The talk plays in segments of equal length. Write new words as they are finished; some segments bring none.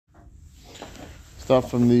Start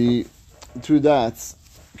from the two dots.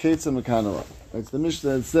 Ketzah Mekanala. Like the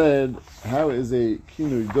Mishnah had said, how is a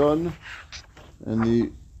kinui done? And the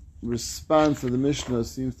response of the Mishnah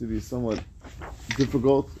seems to be somewhat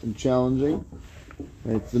difficult and challenging.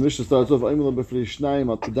 Right? The Mishnah starts off, which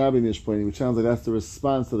sounds like that's the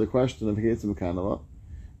response to the question of Ketzah Mekanala,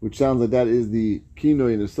 which sounds like that is the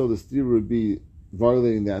kinui, and if so, the steer would be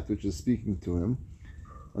violating that which is speaking to him.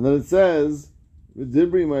 And then it says, which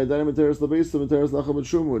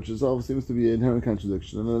itself seems to be an inherent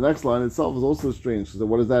contradiction. And then the next line itself is also strange. So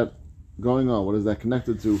what is that going on? What is that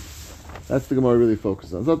connected to? That's the Gemara really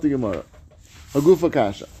focuses on. It's not the Gemara. Hagufa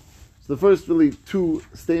Kasha. So the first really two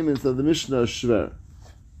statements of the Mishnah are shver.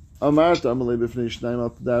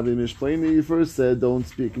 You first said, don't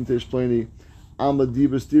speak in Tishplani. Alma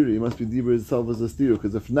Dibur Stiri. It must be Dibur itself as a Stiri.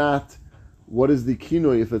 Because if not, what is the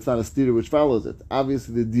kinoi if it's not a Stiri which follows it?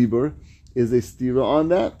 Obviously the Dibur is a stira on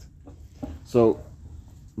that. So,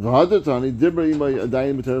 but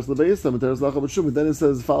then it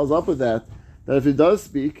says, follows up with that if he does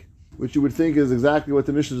speak, which you would think is exactly what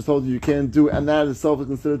the Mishnah just told you can't do, and that itself is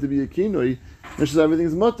considered to be a kinoi, Mishnah says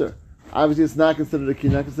everything's mutter. Obviously, it's not considered a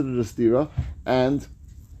kinoi, not considered a stira, and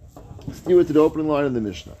stira to the opening line of the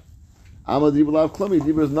Mishnah. Amad Dibur Klami,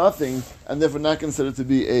 Dibur is nothing, and therefore not considered to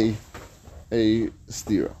be a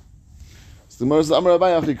stira. So the Gemara says, Amar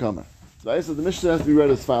Abai Afli Kamer. So the Mishnah has to be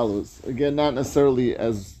read as follows. Again, not necessarily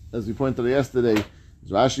as we pointed out yesterday,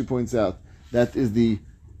 as Rashi points out, that is the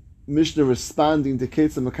Mishnah responding to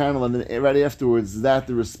Ketzah Mekanal, and then right afterwards, is that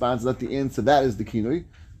the response, that the answer, that is the kinui.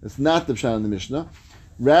 It's not the pshat in the Mishnah.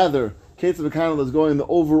 Rather, Ketzah Mekanal is going the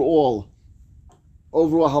overall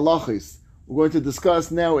halachis. We're going to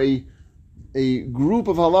discuss now a group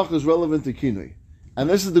of halachas relevant to kinui. And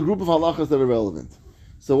this is the group of halachas that are relevant.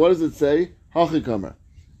 So what does it say? Hachikamer.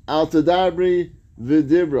 Al tadabri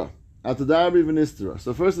v'dibra. Al tadabri v'nistera.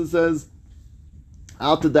 So first it says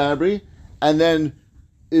al tadabri, and then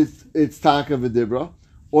it's taka v'dibra,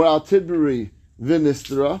 or al tidbri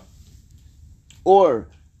v'nistera, or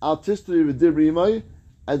al tistri v'dibri imay,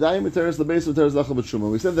 adayim v'teres l'beis v'teres l'achal b'tshuma.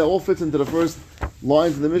 We said that all fits into the first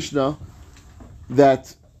lines of the Mishnah,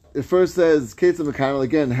 that it first says Ketzah Mekanal.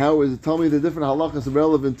 Again, how is it? Tell me the different halachas are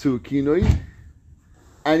relevant to kinoi.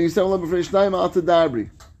 And you said al tadabri.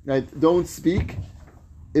 Right? Don't speak,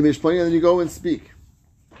 and then you go and speak.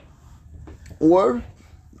 Or,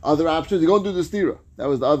 other options, you go and do the stira. That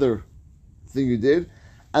was the other thing you did.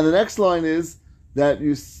 And the next line is that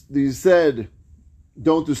you said,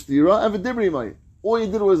 don't do stira, and v'dibri mai. All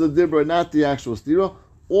you did was a dibra, not the actual stira.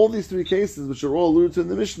 All these three cases, which are all alluded to in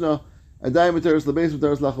the Mishnah, adayim v'teres l'beis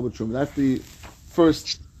v'teres l'achal b'tshum. That's the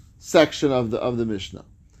first section of the Mishnah.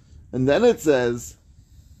 And then it says,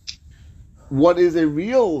 what is a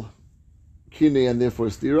real kinei and therefore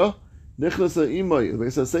stira? Nichlasa imay.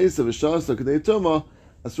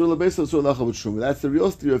 That's the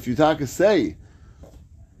real stira. If you say,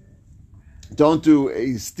 don't do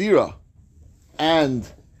a stira, and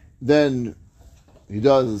then he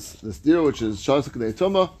does the stira, which is shasa k'dei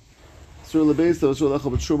tuma,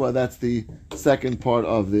 that's the second part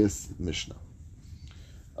of this Mishnah.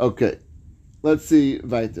 Okay, let's see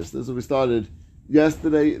Vaitis. This is what we started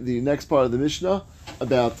yesterday, the next part of the Mishnah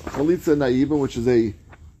about Chalitza Na'ibim, which is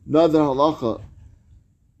another halacha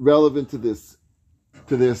relevant to this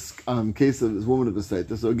case of this woman of the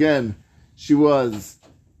Saita. So again, she was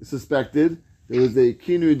suspected. There was a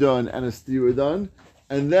kinui done and a stira done,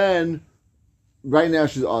 and then right now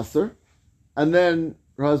she's aser, and then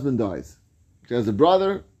her husband dies. She has a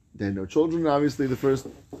brother. They had no children, obviously, in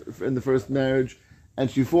the first marriage,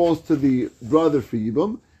 and she falls to the brother for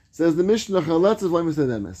Yibum. Says the Mishnah, Chalitza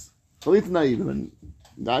Na'ibim. And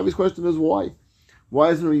the obvious question is why? Why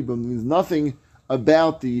is there Ibum? There's nothing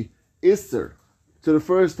about the Isser to the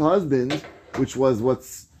first husband, which was what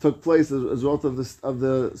took place as a result of the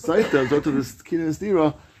Saita, as a result of this Kina and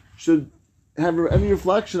Stira, should have any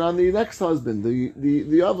reflection on the next husband, the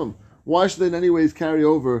Yavam. Why should they in any ways carry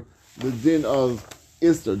over the din of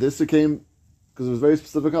Isser? This came because it was very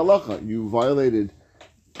specific halacha. You violated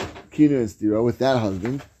Kina and Stira with that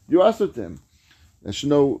husband. You asked with him. That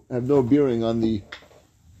should have no bearing on the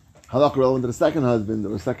halakha relevant to the second husband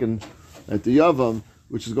or second at the yavam,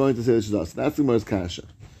 which is going to say that she's us. That's the Gemara's kasha.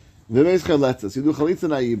 V'meis chaletzas. You do chalitza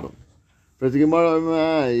na'ibam. For the Gemara,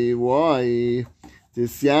 why?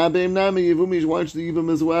 Tisyabeim nami yivumish. Why don't you do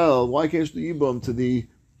yibam as well? Why can't you do yibam to the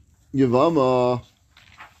yavama?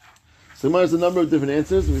 So Gemara has a number of different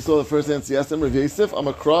answers. We saw the first answer yesterday. Rav Yosef,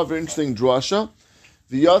 Amakra, very interesting drasha.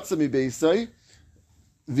 V'yatza mi beisai.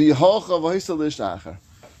 So the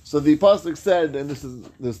pasuk said, and this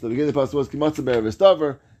the beginning of the pasuk was Kimatza Be'er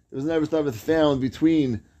V'Staver, there was an Erev Davar found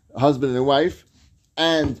between a husband and a wife,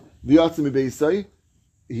 and V'yatzim Beisai,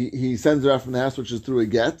 he sends her out from the house, which is through a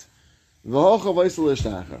get. So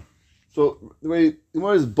the way the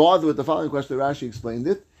Gemara is bothered with the following question, Rashi explained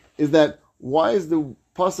it, is that why is the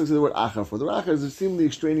pasuk say the word achar for? The achar is a seemingly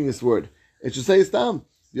extraneous word. It should say stam.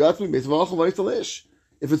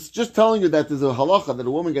 If it's just telling you that there's a halacha that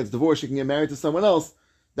a woman gets divorced, she can get married to someone else,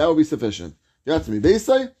 that would be sufficient.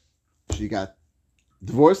 She got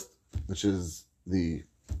divorced, which is the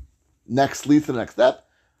next lead to the next step.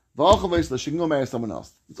 She can go marry someone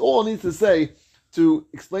else. It's all it needs to say to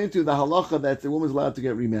explain to you the halacha that the woman's allowed to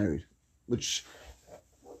get remarried, which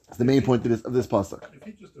is the main point of this pasuk. If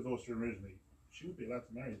he just divorced her originally, she would be allowed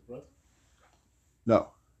to marry his brother.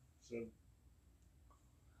 No. So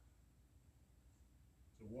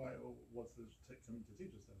why? What's this coming to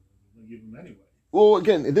teach us then? We're going to give him anyway. Well,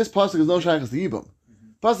 again, in this pasuk is no shaykhs to yibum.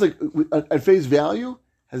 Pasuk at face value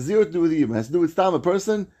has zero to do with yibum. It has to do with stam, a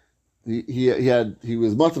person. He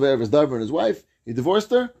was matzav erev davar and his wife. He divorced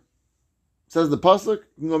her. Says the pasuk,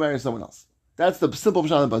 you can go marry someone else. That's the simple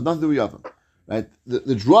pshat of the pasuk. Nothing to do with yavim. Right?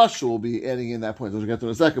 The drush will be adding in that point, which we'll get to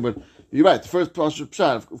in a second. But you're right. The first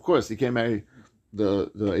pshat, of course, he can't marry the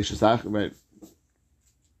Eishasach, right?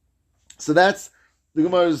 So that's the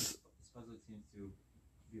Gemara's.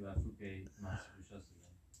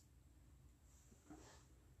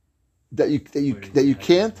 That you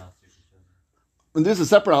can't. And there's a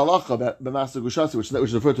separate halacha about B'Master Gushasi, which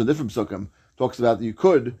is referred to in different psukim. Talks about that you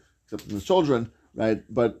could, except for the children, right?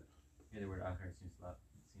 But the word achar seems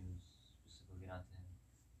specifically not to him.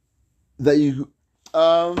 That you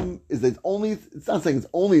is that only? It's not saying it's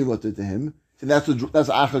only limited to him. And that's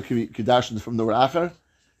achar kedashin from the word achar.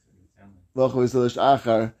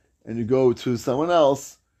 Achar, and you go to someone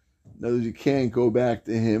else. In other words, you can't go back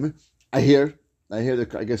to him. I hear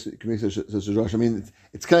that. I guess it can make such a drush. I mean,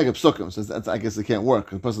 it's kind of like a psukim, so I guess it can't work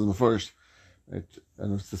because the person is the first. Right? I don't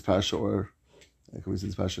know if it's this pasha or I can see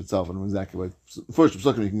this pasha itself. I don't know exactly what. First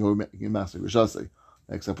psukim you can master rishasi,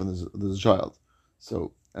 except when there's a child.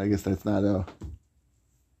 So I guess that's not a.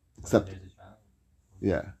 Except,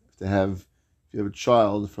 yeah, if you have a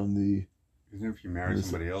child from the. Isn't it if you marry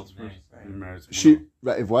somebody else first? Right. You married someone else.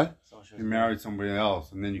 Right. If what? You married somebody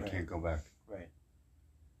else, and then you can't go back. Right.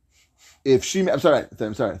 If she, I'm sorry.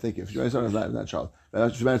 Thank you. If she married someone else, not child.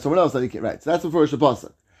 But if she married someone else, then you can't. Right. So that's the first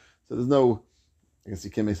pasuk. So there's no. I guess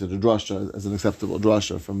you can't make such a drasha as an acceptable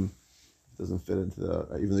drasha from. It doesn't fit into the.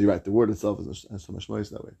 Even though you're right, the word itself has so much noise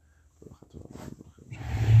that way.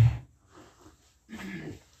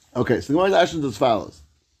 Okay, so the Gemara's action is as follows: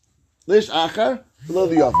 Lish achar below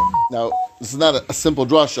the yavam. Now, this is not a simple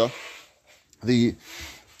drasha. The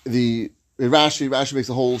Rashi makes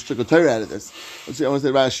a whole shtickle Torah out of this. Let's see. I want to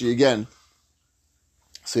say Rashi again,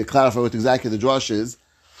 so you clarify what exactly the drasha is.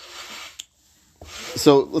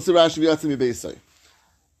 So let's say Rashi v'yatzim yibeisai.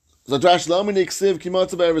 So Rashi la'amini ksiv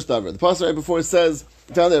kimotza be'eres davar. The pasuk right before it says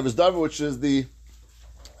down there eres davar, which is the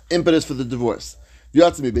impetus for the divorce.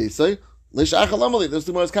 V'yatzim yibeisai. Lish achar lamali. This is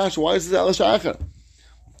the Gemara's kasha. Why is it lish achar?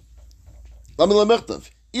 Lamali lamichtav.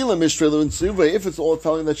 If it's all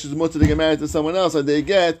telling that she's mutter to get married to someone else, and they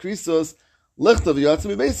get Christos lichtav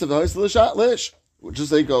yatzim b'beisav lish, which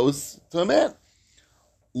is it goes to a man.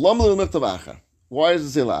 Why does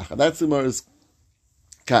it say lacha? That's the Gemara's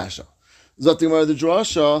kasha. Zot the Gemara the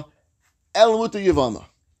drasha el mutter yavama.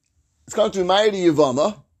 It's going to be married to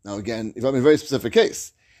yavama. Now again, if I'm in a very specific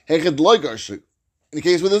case, hechad loy garshu. In the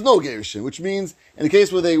case where there's no gerushin, which means in the case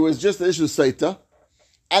where there was just the issue of saita,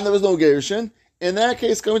 and there was no gerushin. In that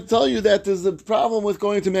case, I'm going to tell you that there's a problem with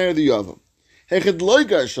going to marry the Yavam. There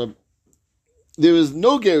is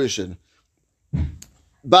no gerushin.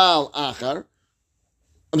 Baal achar.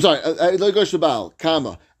 I'm sorry, Loy Garsha Baal,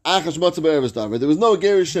 Kama. Achar shmotza be'eres davar. There was no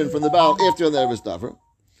gerushin from the Baal after the eres davar.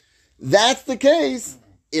 That's the case.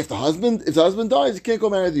 If the husband dies, you can't go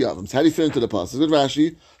marry the Yavam. So how do you fit into the pasuk? Good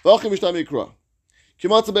Rashi. V'achim mishtam yikra.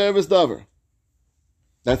 Kimotza be'eres davar.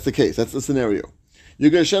 That's the case. That's the scenario. You're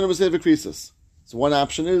going to shena b'sefer krisis. So one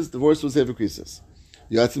option is divorce with sefer krisis.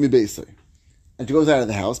 Yatzimi beisai, and she goes out of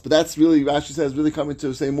the house. But that's really Rashi says really coming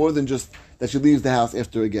to say more than just that she leaves the house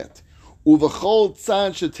after a get. Uvachol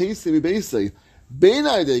tzad sheteisi beisai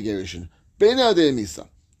beinai de gerushin beinai de misa.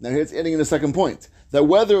 Now here it's adding in a second point that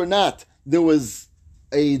whether or not there was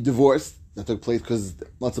a divorce that took place because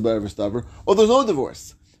lots of erev davar, or there's no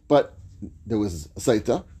divorce, but there was a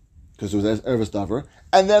saita because there was erev davar,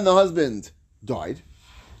 and then the husband died.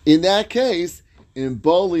 In that case, in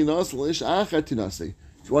boli naslish achar tinasi.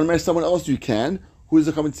 If you want to marry someone else, you can. Who is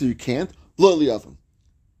it coming to? You can't. Blow the yavam,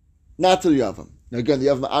 not to the yavam. Now again, the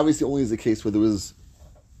yavam obviously only is a case where there was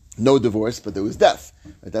no divorce, but there was death.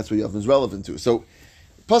 Right? That's what Yavam is relevant to. So,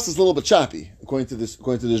 Pas is a little bit choppy according to this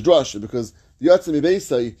drasha, because the Yatsa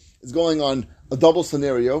Mibeisai is going on a double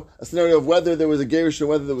scenario, a scenario of whether there was a Gerish or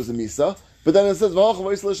whether there was a Misa. But then it says, you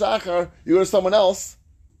go to someone else.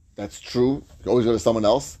 That's true. You always go to someone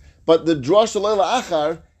else. But the drasha Leila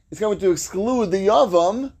Achar is going to exclude the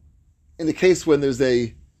Yavam in the case when there's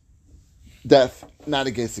a death, not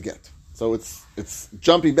against a get. So it's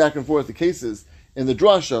jumping back and forth the cases in the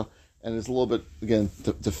drasha, and it's a little bit, again,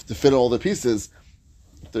 to fit all the pieces,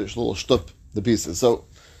 there's a little shtup the pieces. So,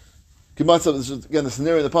 Kimatzah, this is again the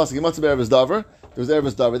scenario in the pasuk, Kimatzah Erev Davar, there was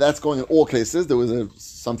Erev Davar, that's going in all cases, there was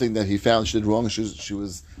something that he found she did wrong, she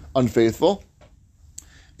was unfaithful.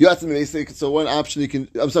 So one option you can,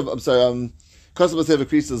 Kasabas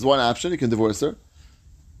Krisis is one option, you can divorce her.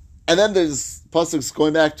 And then there's pasuk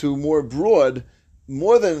going back to more broad,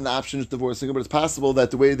 more than an option is divorcing her, but it's possible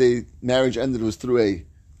that the way the marriage ended was through a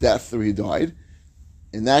death, or he died.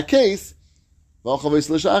 In that case,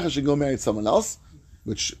 should go marry someone else,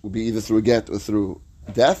 which would be either through a get or through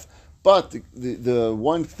death. But the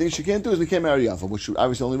one thing she can't do is you can't marry Yafa, which is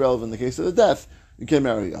obviously only relevant in the case of the death. You can't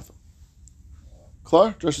marry Yafa.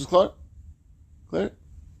 Clear? Josh is clear? Clear?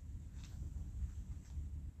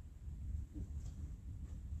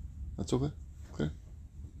 That's okay? Clear?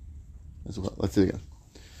 That's okay. Let's see it again.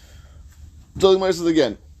 So the says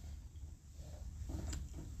again.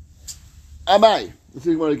 Amai. Let's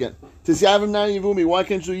see it again. Why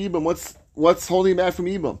can't you do Yibam? What's holding back from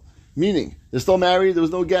Yibam? Meaning, they're still married, there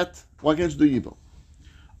was no get. Why can't you do Yibam?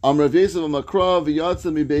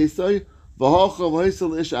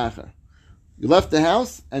 You left the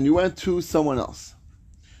house and you went to someone else.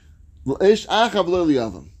 The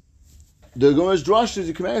Gemara's drush is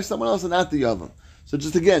you can marry someone else and not the Yavam. So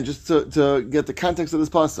just to get the context of this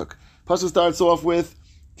pasuk. Pasuk starts off with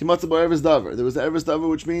Kimatzah Erev Davar. There was the Erev Davar,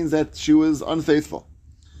 which means that she was unfaithful.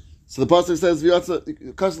 So the pasuk says, you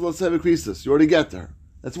already get to her.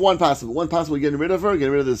 That's one possible. One possible getting rid of her,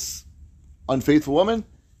 getting rid of this unfaithful woman,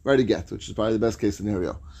 already get, which is probably the best case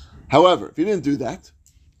scenario. However, if you didn't do that,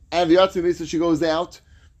 and the she goes out,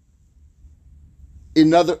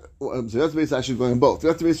 that's actually going both.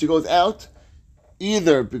 She goes out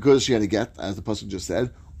either because she had a get, as the pasuk just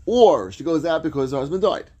said, or she goes out because her husband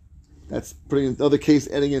died. That's putting another case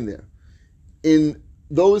adding in there. In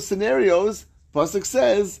those scenarios, pasuk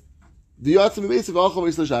says, she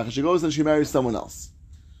goes and she marries someone else.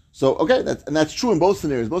 So, okay, that's true in both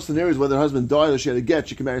scenarios. Both scenarios, whether her husband died or she had a get,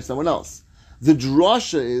 she can marry someone else. The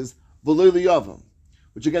drasha is v'lo liyavam,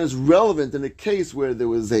 which again is relevant in a case where there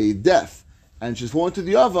was a death and she's fallen to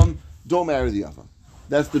the yavam. Don't marry the yavam.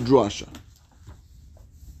 That's the drasha.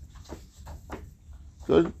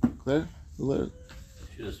 Good, clear.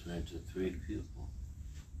 She was married to 3 people,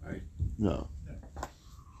 right? No,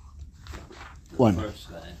 The one. First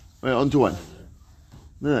guy. Right, on to one.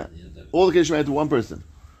 No. The other. All the cases she married to one person.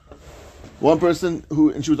 One person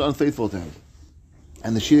and she was unfaithful to him.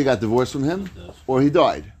 And the Shida got divorced from him, or he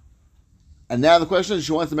died. And now the question is,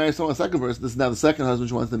 she wants to marry someone, a second person. This is now the second husband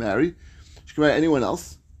she wants to marry. She can marry anyone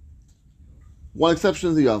else. One exception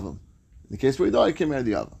is the Yavam. In the case where he died, he can't marry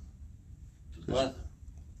the Yavam. The brother.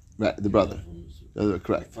 Right, the brother.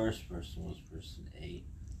 Correct. The first person was person A,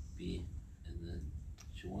 B, and then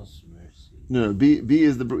she wants to marry C. No, B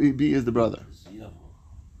is the brother. It's the other.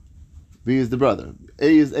 B is the brother.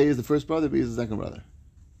 A is the first brother. B is the second brother.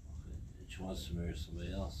 And she wants to marry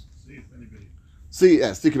somebody else. See if anybody. C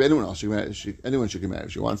can be anyone else. Anyone she can marry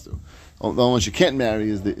if she wants to. The only one she can't marry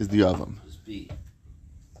is the Yavam. It's B.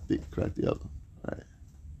 B, correct, the Yavam.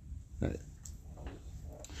 Right.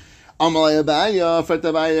 Amalei Abaya, Fret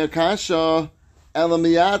Abaya Kasha,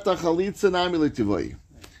 Elamiyata Chalitza Nami L'Tivoi.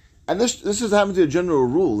 And this just happens to be a general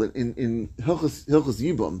rule in Hilchos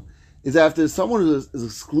Yibum, is that if there's someone who is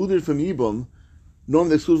excluded from Yibum, normally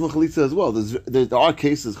they're excluded from Chalitza as well. There are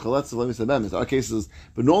cases, Chaletza Lemi Sabem, there are cases,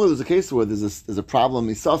 but normally there's a case where there's a problem,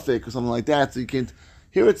 a suffix or something like that, so you can't,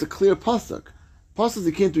 here it's a clear pasuk. Pasuk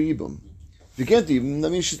you can't do Yibum. If you can't do Yibum, that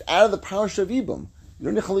means she's out of the parasha of Yibum. You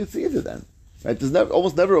don't need Chalitza either then. Right? There's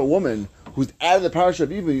almost never a woman who's out of the parasha of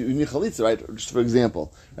Yibum, you need Chalitza, right? Just for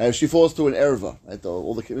example, right? If she falls to an erva, right?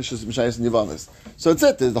 All the Mishas, Mishayas, and Yavamas. So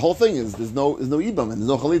that's it. The whole thing is there's no Yibum and there's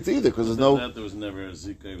no Chalitza either because there's no. There was never a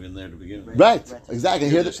Zika even there to begin with. Right, exactly.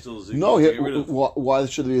 Here Here, there's still a Zika. no, here. Get rid of- Why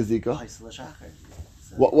should there be a Zika?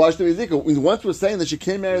 Why should there be a Zika? Once we're saying that she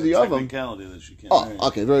can't marry the Yavam. Technicality that she can't Oh, marry.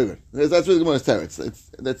 okay, very good. That's really Gemara's teretz.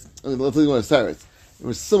 That's Gemara's teretz. It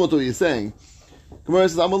was similar to what you're saying. Gemara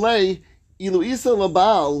says, "Amalei ilu isa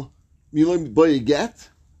labal milu boy get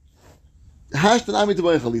hashtan ami to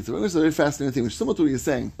boy chalitza." It's a very fascinating thing, which is similar to what you're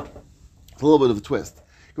saying. It's a little bit of a twist.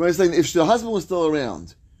 Gemara is saying if the husband was still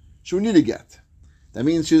around, she would need a get. That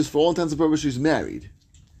means she's, for all intents and purposes, she's married.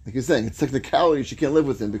 Like you're saying, it's technicality, she can't live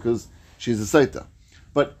with him because she's a saita.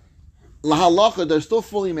 But lahalacha, they're still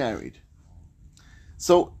fully married.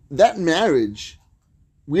 So that marriage,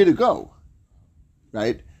 where to go?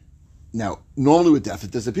 Right? Now, normally with death, it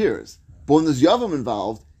disappears. But when there's yavam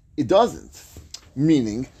involved, it doesn't.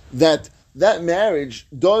 Meaning that marriage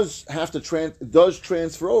does have to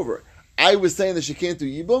transfer over. I was saying that she can't do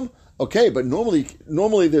yibum, okay, but normally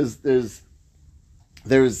there's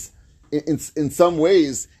in some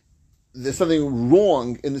ways there's something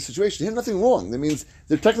wrong in the situation. There's nothing wrong. That means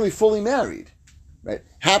they're technically fully married, right?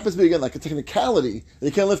 Happens to be again like a technicality.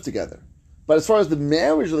 They can't live together. But as far as the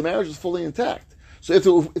marriage is fully intact. So if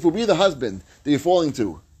it would be the husband that you're falling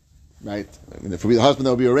to, right? I mean, if it would be the husband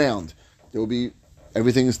that will be around, there will be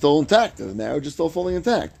everything is still intact. The marriage is still fully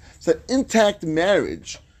intact. So that intact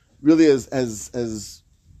marriage really as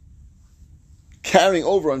carrying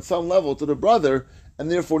over on some level to the brother,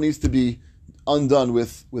 and therefore needs to be undone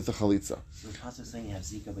with the chalitza. So the pasuk saying you have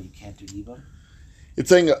zika, but you can't do yibum. It's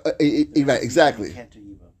saying right, exactly. You can't do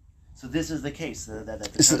yibum. So this is the case.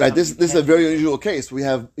 This is a very unusual case. You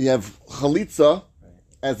have chalitza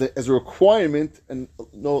as a requirement, and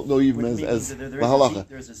no yibum as halacha.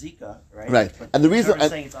 There's a zika, right? Right, But and the reason why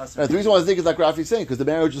zika is like Rafi is saying because the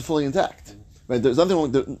marriage is fully intact. Right, there's nothing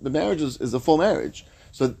wrong. The marriage is a full marriage.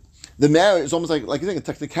 So the marriage is almost like you're saying a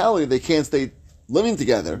technicality. They can't stay living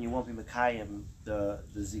together. And you won't be Mekayim the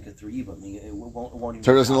zika through yibum. It won't even.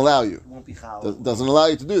 Torah doesn't allow you. It won't be chal. Doesn't allow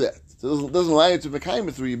you to do that. So it doesn't allow you to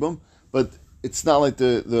Mekayim through yibum, but it's not like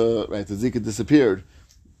the zika disappeared.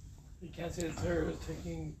 You can't say that Torah is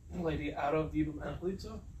taking a lady out of yibum and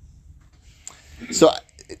chalitza. So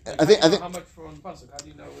I think how much from the pasuk? How do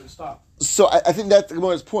you know where to stop? So I think that's the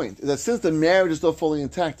Gemara's point, is that since the marriage is still fully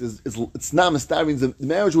intact, it's not mistar, means the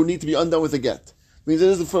marriage will need to be undone with a get. It means it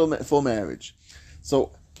is a full marriage.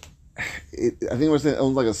 So I think we're saying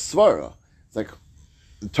almost like a svara. It's like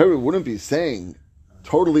the Torah wouldn't be saying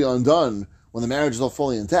totally undone when the marriage is all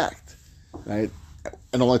fully intact, right?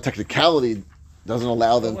 And only technicality doesn't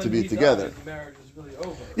allow them to be together. Dies, the marriage is really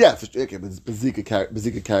over. Yeah, okay, but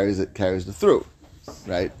Bazika carries it through,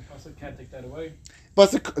 right? The pasuk can't take that away.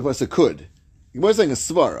 But it could. We're saying a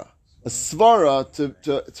svara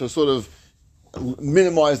to sort of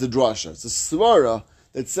minimize the drasha. It's a svara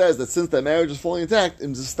that says that since that marriage is fully intact,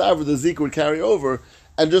 in the stav the zika would carry over,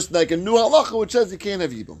 and just like a new halacha which says you can't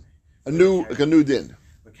have yibum, a new din.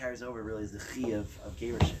 What carries over really is the chi of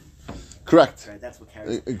gerushin. Correct. Right, that's what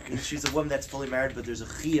carries. She's a woman that's fully married, but there's a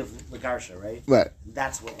chi of legarsha, right? Right.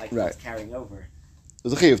 That's what what's carrying over.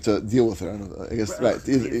 There's a chiyuv to deal with her. I guess right.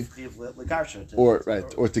 Chi of legarsha.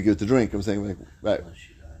 Or to give it to drink. I'm saying right.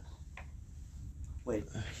 Wait,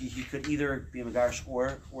 he could either be a megarsh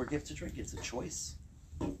or give to drink. It's a choice.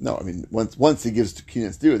 No, I mean once he gives to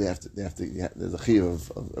Kinan Stira, they have to. There's a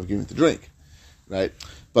chiyuv of giving to drink, right?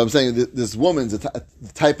 But I'm saying this woman's the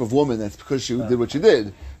type of woman that's because she did what she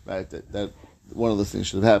did, right? That one of those things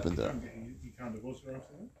should have happened there. You can't divorce her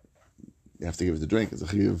after that? You have to give it to drink. It's a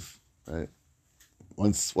chiyuv, right?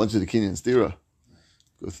 Once you're the Kinan Stira,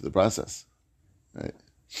 go through the process, right?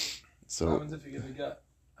 So What happens if you get a gut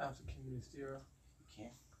after community stira?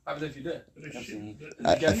 What happens if you did?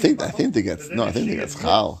 I think they get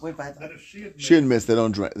chal. Wait, but She admits they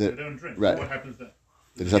don't drink. They don't drink. Right. What happens then?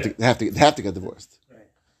 They just have to get divorced. Right.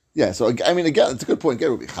 Yeah. So I mean, again, it's a good point. Get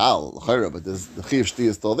will be chal l'chayra, but the chiyuv shti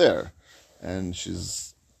is still there, and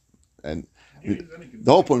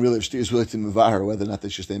the whole point really of shti is really to mevaher whether or not they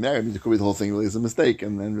should stay married. I mean, it could be the whole thing really is a mistake,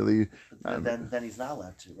 and then really. Then he's not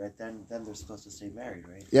allowed to, right? Then they're supposed to stay married,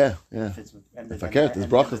 right? Yeah. If I can't, there's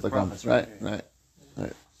brachas that come. Right.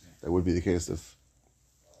 That would be the case if.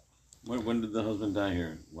 When did the husband die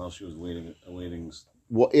here? While she was awaiting.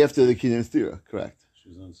 Well, after the Kinan Stira, correct. She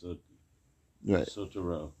was on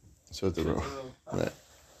Sotero. Sotero. Right.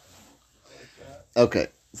 Okay,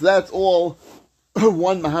 so that's all.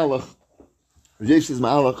 One mahalach. Yesh's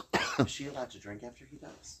mahalach. Is she allowed to drink after he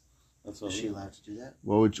dies? That's all. Is she allowed to do that?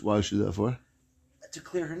 Why would she do that for? To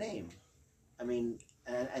clear her name. I mean,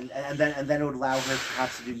 and then it would allow her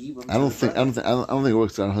perhaps to do yibum. I don't think it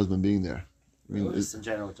works on her husband being there. I mean, just in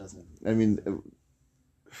general, it doesn't. I mean,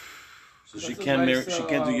 so she can't marry. She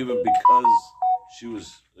can't do yibum because she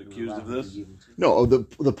was accused of this. no.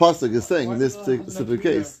 The pasuk is saying in this specific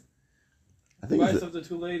case. I think Wives of the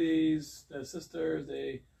two ladies, their sisters,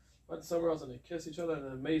 they went somewhere else and they kissed each other, and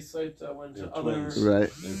then May Saita went to other. twins.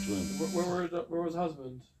 right. They're twins. Where was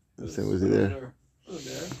husband? Was he there? Wasn't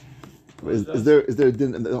there. Is there a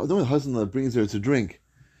din? The only husband that brings her to drink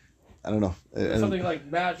I don't know. There's something like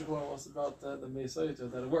magical almost about the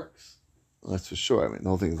Meisaita that it works. That's for sure. I mean, the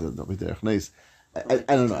whole thing is that we derech nice. I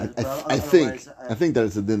don't know. Well, I think otherwise, that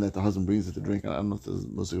it's a din that the husband brings it to drink. I don't know if there's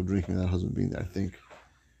most of drinking that husband being there. I think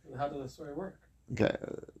How does the story work? okay,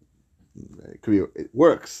 it could be it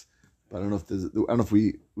works, but I don't know if there's. I don't know if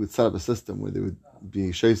we would set up a system where there would be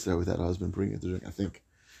a shaser with that husband bringing it to drink. I think.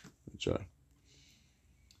 Sure.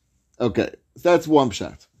 Okay, so that's one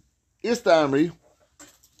pshat. Ista Amri,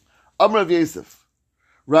 Amr of Yosef,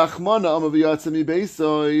 Rachmana Amr v'yatzami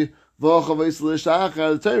beisoy v'ochavos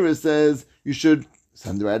l'shachar. The Torah says you should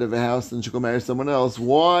send her out of a house and she go marry someone else.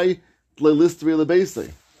 Why? L'listri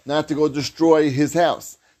l'beisoi, not to go destroy his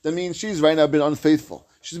house. That means she's right now been unfaithful.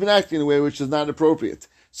 She's been acting in a way which is not appropriate.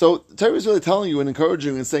 So the Torah is really telling you and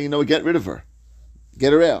encouraging you and saying, get rid of her,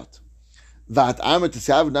 get her out. Vat Amr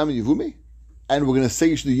t'sav nami yivumi, and we're going to say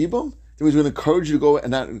you should do yibum. That means we're going to encourage you to go,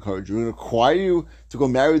 and not encourage you. We're going to require you to go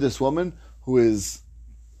marry this woman who is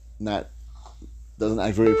doesn't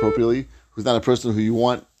act very appropriately, who's not a person who you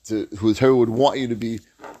want to, who Torah would want you to be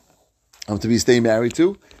staying married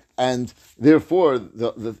to, and therefore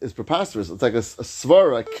it's preposterous. It's like a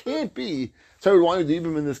svara. It can't be Torah would want you to do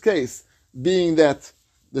yibum in this case, being that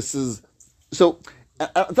this is so.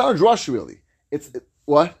 It's not a drush really. It's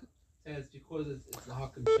what? It's because it's the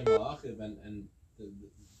Hakim Shem Alachiv, and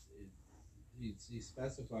he's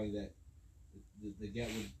specifying that the get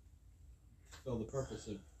would fulfill the purpose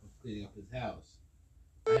of cleaning up his house.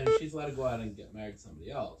 And if she's allowed to go out and get married to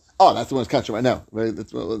somebody else. Oh, that's the one that's catching right now. Right?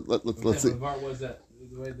 Let's see. The part was that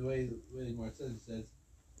the way the Gemara says, it says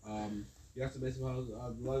you have to basically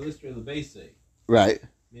list the basic. Right. I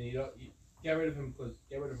mean, you get rid of her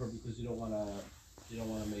because you don't want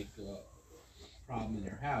to make a problem in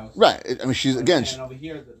your house. Right. I mean, she's again. And over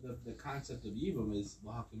here, the concept of Yibum is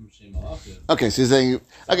L'Hakim Shem Alachiv. Okay, so you're saying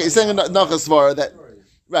Nachasvara that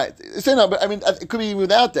right. So no, but I mean, it could be even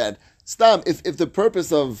without that. Stam, if the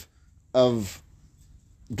purpose of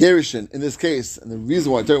Gerushin in this case, and the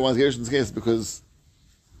reason why Torah wants Gerushin in this case is because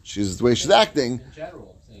she's the way she's acting. In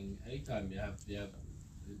general, I'm saying anytime you have the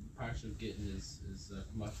parsha of Gittin is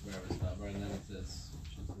Kamash V'Aravas, and then it says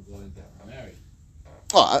she's going to get married.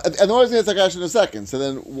 Oh, and the only thing that's like in a second. So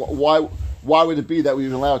then, why would it be that we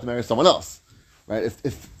even allow her to marry someone else, right?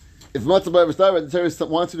 If Matzah B'Aravas the Torah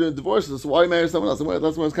wants to do a divorce, so why marry someone else?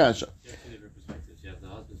 That's one kasha. You have two different perspectives. You have the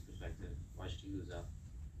husband's perspective. Why should he lose out?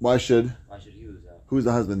 Why should he lose out? Who's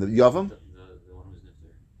the husband? The Yavam? The one who's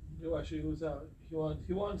nifter. Why should he lose out?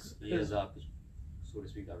 He wants. He has up, so to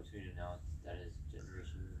speak, the opportunity now. That is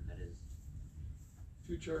generation. That is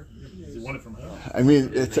Future. He won it from her. I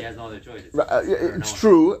mean, he has no other choice. it's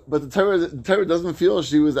true, but the Torah doesn't feel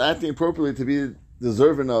she was acting appropriately to be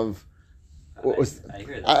deserving of. I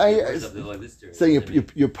hear that. Saying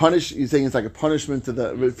you're punished. You're saying it's like a punishment to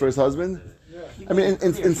the first husband. Yeah. I mean,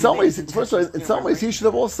 in some ways, first of all, in some ways, he should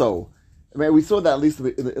have also. I mean, we saw that at least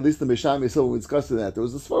the Misham Yisrael, we discussed that. There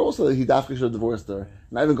was a svara also that he definitely should have divorced her,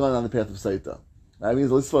 not even gone on the path of Saita. I mean,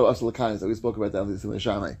 there's a svara also Lakanis that we spoke about that at least in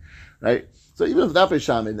Misham, right? So even without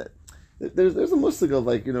Misham, there's a musig of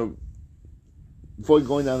before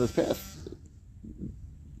going down this path,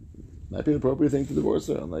 might be an appropriate thing to divorce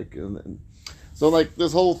her. So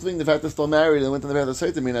this whole thing, the fact they're still married and went on the path of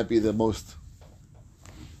Saita may not be the most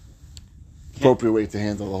appropriate way to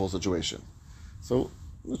handle the whole situation. So.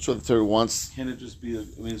 I'm not sure the Torah wants. Can it just be? It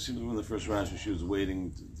seems from the first Rashi she was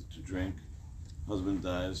waiting to drink. Husband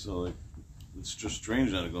dies, so it's just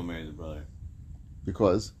strange now to go marry the brother.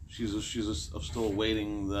 Because she's still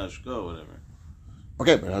waiting the Ashko, whatever.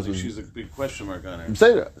 Okay, but husband. She's a big question mark on her. I'm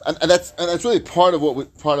saying that, and that's really part of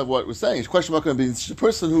what we're saying. Question mark going to be the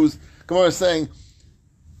person who's Gemara is saying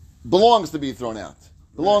belongs to be thrown out,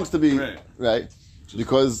 belongs to be right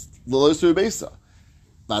because the Loser Besa.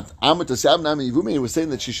 Not Amr to Sab Nami Yivumi was saying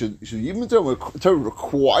that she should Yibum to her. Torah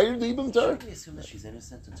required the Yibum to her. Should we assume that she's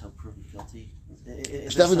innocent until proven guilty?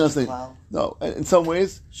 She definitely doesn't. No, in some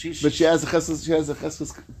ways, but she has a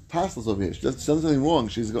cheskas passes over here. She does something wrong.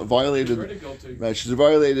 She's violated. Right, she's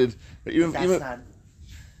violated. But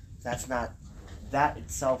that's not that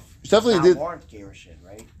itself. She definitely did warrant Gerushin,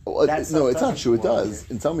 right? No, it's not true. It does.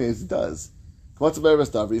 In some ways, it does. What's the better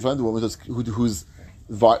stuff? You find a woman who's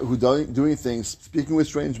doing things, speaking with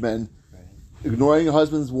strange men, ignoring her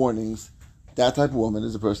husband's warnings. That type of woman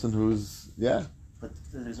is a person who's But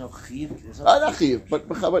there's no chiv. Not chiv,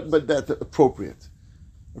 but that's appropriate.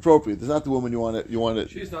 Appropriate. It's not the woman you want it.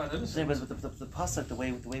 She's not innocent. But the pasuk, the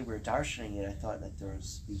way we're darshaning it, I thought that there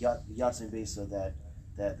was the yatzim besa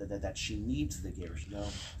that she needs the Gerush. No.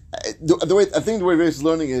 The way I think the way Grace is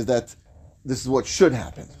learning is that this is what should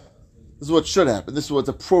happen. This is what should happen. This is what's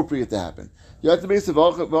appropriate to happen. You have to base it,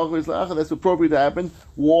 that's appropriate to happen.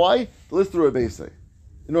 Why? The list of Rabbi say.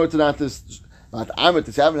 In order to not this, we're going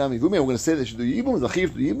to say they should do Yibum, the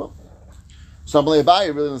Chiv to Yibum. So Amalei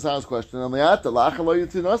Abaye really understands this question.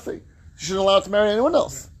 She shouldn't allow to marry anyone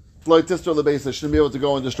else. Floyd Tister the base shouldn't be able to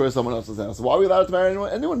go and destroy someone else's house. Why are we allowed to marry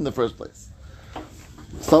anyone in the first place?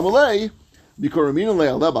 Samalei,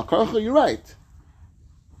 you're right.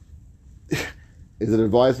 Is it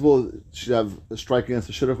advisable should have a strike against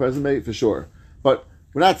the shidduch resume? For sure. But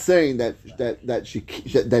we're not saying that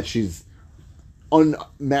she's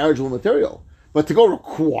unmarriageable material. But to go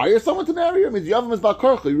require someone to marry her means Yavam is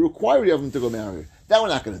Bakarcha. You require Yavam to go marry her. That we're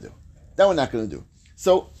not going to do.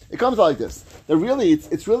 So it comes out like this. That really,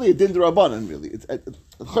 it's really a din d'Rabbanan. Really, it's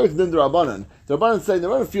din d'Rabbanan. The Rabbanan saying the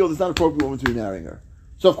Rabbanan feel it's not appropriate woman to be marrying her.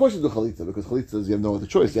 So of course you do chalitza because chalitza says you have no other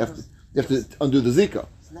choice. You have to undo the zika.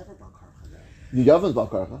 It's never Bakarcha. Yavam is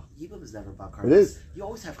Bakarcha. Yibum is never Bakarcha. It is. You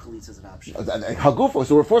always have chalitza as an option. And Hagufo,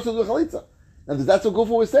 so we're forced to do chalitza. And that's what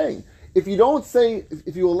Gufo was saying. If you don't say,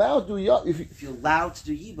 if you allow to do if you're allowed to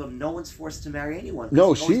do Yibum, no one's forced to marry anyone.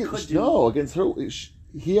 No, against her.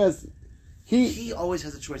 He always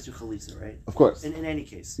has a choice to chalitza, right? Of course. In any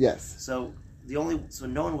case. Yes. So no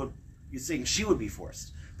one would. You're saying she would be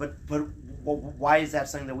forced, but why is that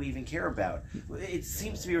something that we even care about? It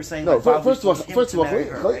seems to be you're saying. No. Like, First of all,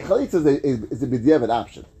 chalitza is a b'diavad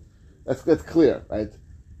option. That's clear, right?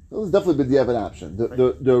 This is definitely a b'diavad option.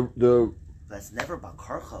 That's never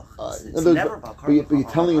Bakarcha. It's no, never Bakarcha. But you're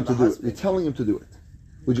telling him to do it. You're telling him to do it.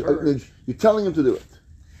 You're telling him to do it.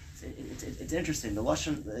 It's interesting. The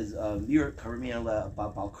lashon is mir karimia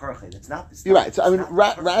balkarche. That's not. You're right. So I mean,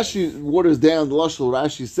 Rashi waters down the lashon.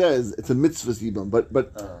 Rashi says it's a mitzvah yibum,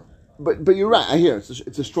 but you're right. I hear it.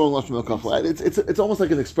 It's a strong lashon balkarche. Right? It's almost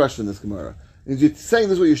like an expression. This Gemara. You're saying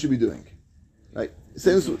this is what you should be doing, right?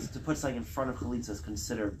 Saying this to put something in front of chalitza is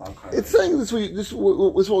considered balkarche. It's saying this is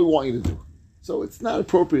what we want you to do. So it's not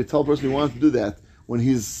appropriate to tell a person who wants to do that when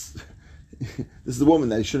he's. This is a woman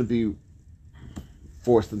that he shouldn't be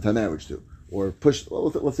forced into marriage to, or pushed. Well,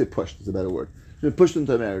 let's say pushed is a better word. Pushed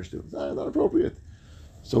into marriage to. It's not appropriate.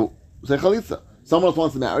 So say chalitza. Someone else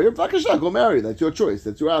wants to marry her. Vakasha, go marry her. That's your choice.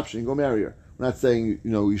 That's your option. Go marry her. We're not saying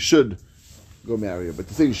you should go marry her, but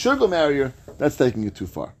to say you should go marry her, that's taking it too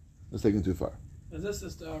far. That's taking it too far. And this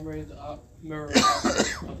is the mirror of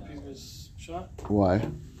the previous shot. Why?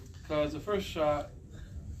 Because the first shot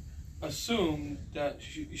assumed that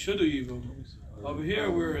you should do Yibum. Over here,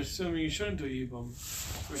 we're assuming you shouldn't do Yibum.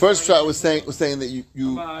 First shot was saying that you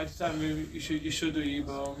should do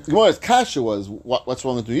Yibum. Gemara's kasha was what's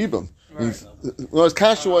wrong with the Yibum? Right. Gemara's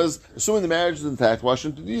kasha was assuming the marriage is intact. Why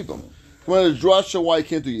shouldn't you do Yibum? Gemara's drasha why you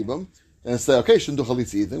can't do Yibum and say okay, you shouldn't do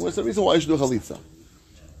chalitza either. What's the reason why you should do chalitza?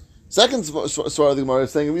 Second story of the Gemara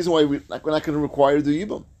is saying the reason why we're not going to require you to do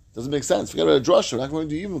Yibum. Doesn't make sense. Forget about a drasha. We're not going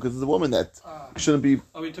to do Yibum because it's a woman that shouldn't be.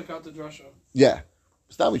 Oh, we took out the drasha. Yeah.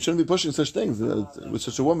 Stop. We shouldn't be pushing such things with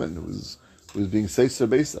such a woman who was being seiser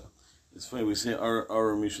besa. It's funny, we say our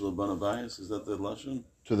Mishal Abana bias, is that the lashon?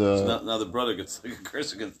 To the so now the brother gets like a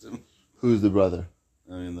curse against him. Who's the brother?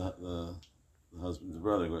 I mean the husband, the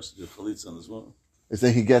brother who has to do chalitza on this woman. It's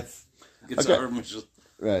saying he gets okay. Our Mishal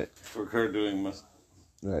right for her doing right.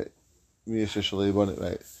 Right. All back to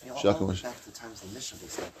the times the Mishnah they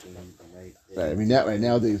stopped doing right. Right. I mean,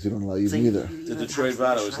 nowadays we don't allow even either. The Detroit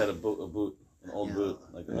Vada always had a boot, an old boot,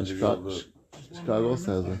 like a 100-year-old boot. Chicago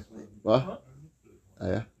also has a what? Oh,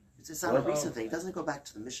 yeah. It's not a recent thing. Doesn't it go back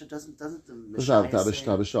to the Mishnah? Doesn't the It's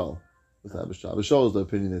Mishnah Abishal. Abishal is the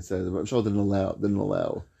opinion that says Abishal didn't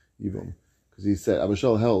allow Yibum because he said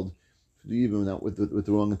Abishal held to do Yibum with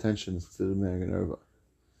the wrong intentions instead of marrying an Erva.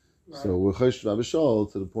 Right. So we're choshev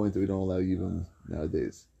Abishal to the point that we don't allow Yibum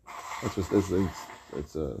nowadays. That's it's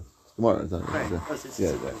Gemara.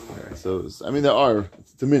 Yeah. So I mean there are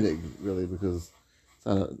it's a minig really because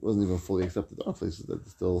it wasn't even fully accepted. There are places that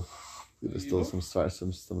there's still some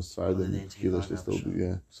Sfardim Kiddush they still do.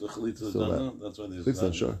 Yeah. So chalitza is done. That's why there's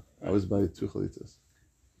chalitza. Sure, I always buy 2 chalitzas.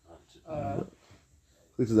 Chalitza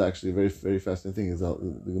is actually a very very fascinating thing. Is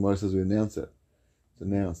the Gemara says we announce it. It's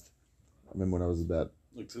announced. I remember when I was about.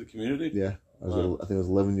 Like to the community? Yeah. I think I was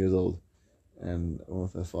 11 years old. And I went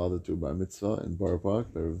with my father to a bar mitzvah in Borough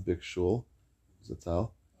Park, by a big shul,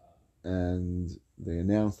 Zatzal. And they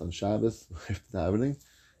announced on Shabbos, after davening,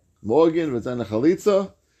 Morgan, V'tzana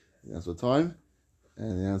Chalitza. That's what time.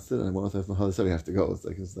 And they announced it, and I went with my father, said we have to go. It's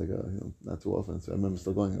like not too often. So I remember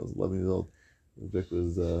still going. I was 11 years old. Vic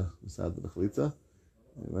was sad to the Chalitza.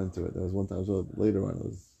 We went to it. There was one time, so later on, it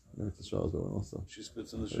was next to Charles going also. She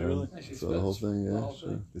spits in the shit, really? So the whole thing, yeah.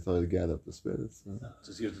 Sure. They tell you to gather up the spirits.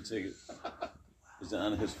 Just you have to take it. Is it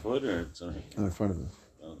on his foot or it's on? in front of him.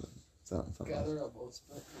 Oh. It's not. Gather up all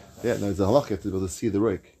spit. Yeah, no, it's a halach. You have to be able to see the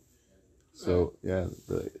rake. So yeah,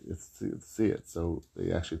 it's to see it. So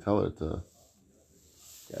they actually tell her to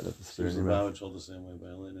gather up the So spear is in the your mouth. Bowage hold the same way by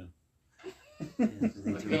Elena?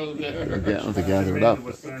 Go there. Yeah, I don't think gather it up.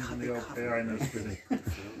 We're standing in the OKI in this video.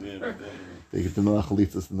 Yeah. They get the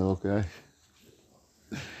melachalitas and the okay.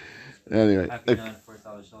 Anyway, How can you know enforce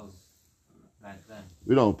Abishal's back then?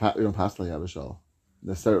 we don't pass like Abishal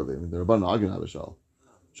necessarily. I mean, they're about an argument Abishal.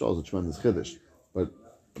 Abishal is a tremendous kiddush, but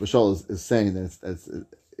Abishal is saying that it's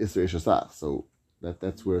Isra Shasach. So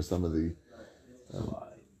that's where some of the no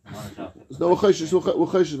we're chayshish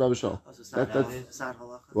Abishal. Oh, so it's That- not, that's- it's not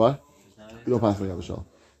halacha. What? You don't pass like Abishal.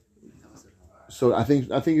 So I think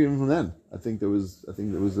even from then, I think there was a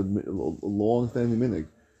long standing minig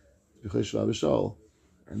to be chayshish Abishal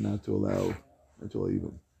and not to allow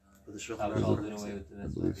Yibum. But the Shulchan Abishal Aruch did away with the I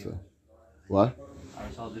mitzvah believe of so. evil. What?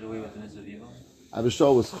 Abishal did away with the mitzvah of evil.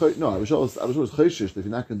 Abishal was chayshish. If you're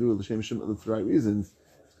not going to do it l'shem Shem for the right reasons,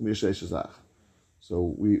 it's going to be a sheish shazach.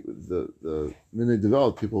 So the minute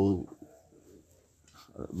developed, people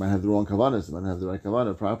might have the wrong kavanas, might not have the right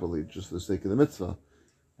kavanah properly, just for the sake of the mitzvah.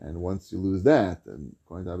 And once you lose that, then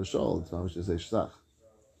according to Abishal, it's mamish sheish shazach.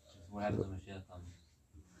 What happens when Mashiach comes?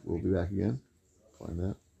 We'll be back again. Find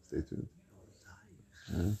that. Stay tuned.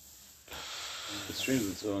 It's strange.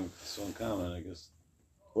 It's so uncommon. I guess.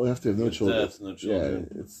 Well, you have to have no With children. death, no children.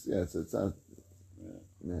 Yeah, it's not. Yeah.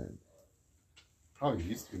 Yeah. Probably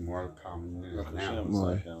used to be more common than it is Baruch now. Hashem, it's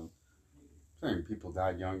Why? not common. Saying people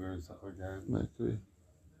died younger and stuff like that. Might be.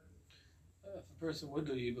 If a person would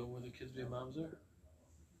do Yibam, would the kids be a mamzer?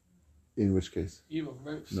 In which case? Yibam,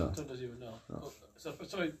 right? No. Sometimes doesn't even know. No. So if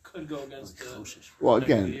somebody could go against the. Well, Like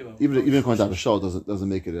again, Yibam. even according to Abishal, doesn't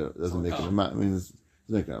make it a Oh. I mean, it's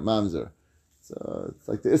making it a mamzer. So it's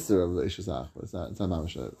like the Isser of the Ishazach, but it's not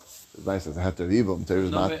mamish. Advice as a heter evil.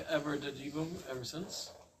 There's not. Nobody ever did Yibam ever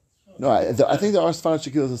since? No, I think there are Sfar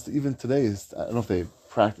Shekilas even today. I don't know if they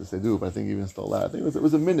practice, they do, but I think even still that. I think it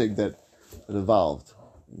was a minig that evolved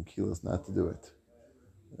in Kilas not to do it.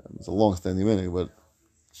 It's a long-standing minig, but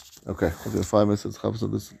okay. I'll do 5 minutes. Let's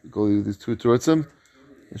go these two towards him.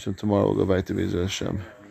 And tomorrow we'll go back to Be'ez Hashem.